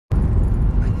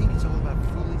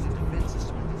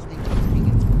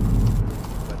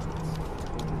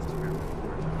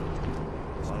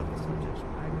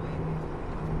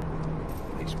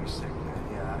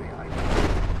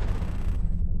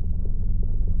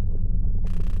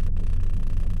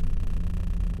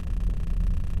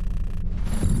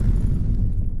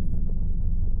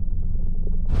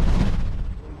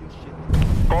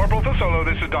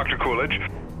Coolidge.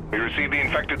 We received the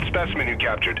infected specimen you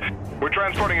captured. We're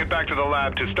transporting it back to the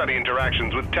lab to study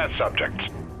interactions with test subjects.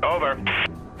 Over.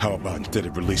 How about instead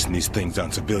of releasing these things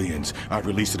on civilians, I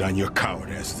release it on your coward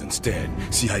asses instead?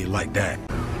 See how you like that?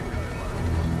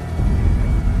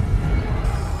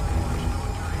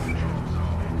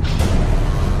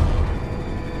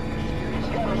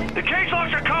 The cage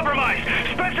locks are compromised!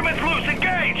 Specimen's loose!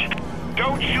 Engage!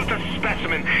 Don't shoot the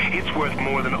specimen. It's worth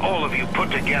more than all of you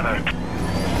put together.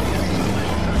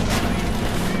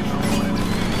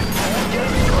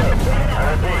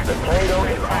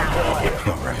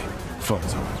 Alright,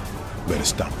 fun's on. Better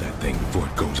stop that thing before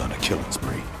it goes on a killing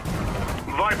spree.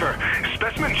 Viper,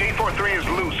 specimen J43 is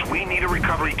loose. We need a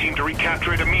recovery team to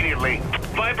recapture it immediately.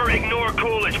 Viper, ignore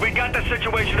Coolidge. We got the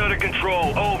situation under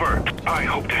control. Over. I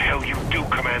hope to hell you do,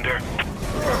 Commander.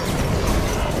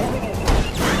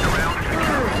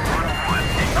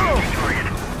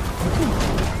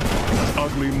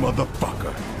 Ugly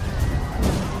motherfucker.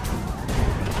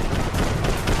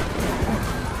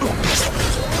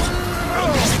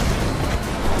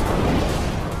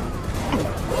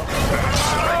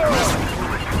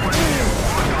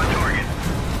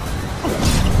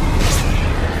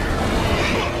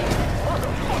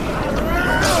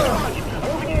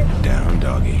 Down,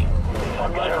 doggy.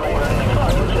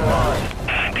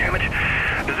 Damn it.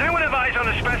 Does anyone have eyes on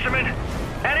the specimen?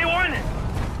 Anyone?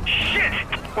 Shit!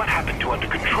 What happened to under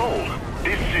control?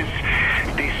 This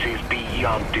is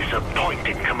beyond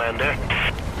disappointing, Commander.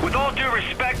 With all due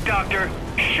respect, Doctor,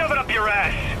 shove it up your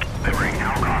ass.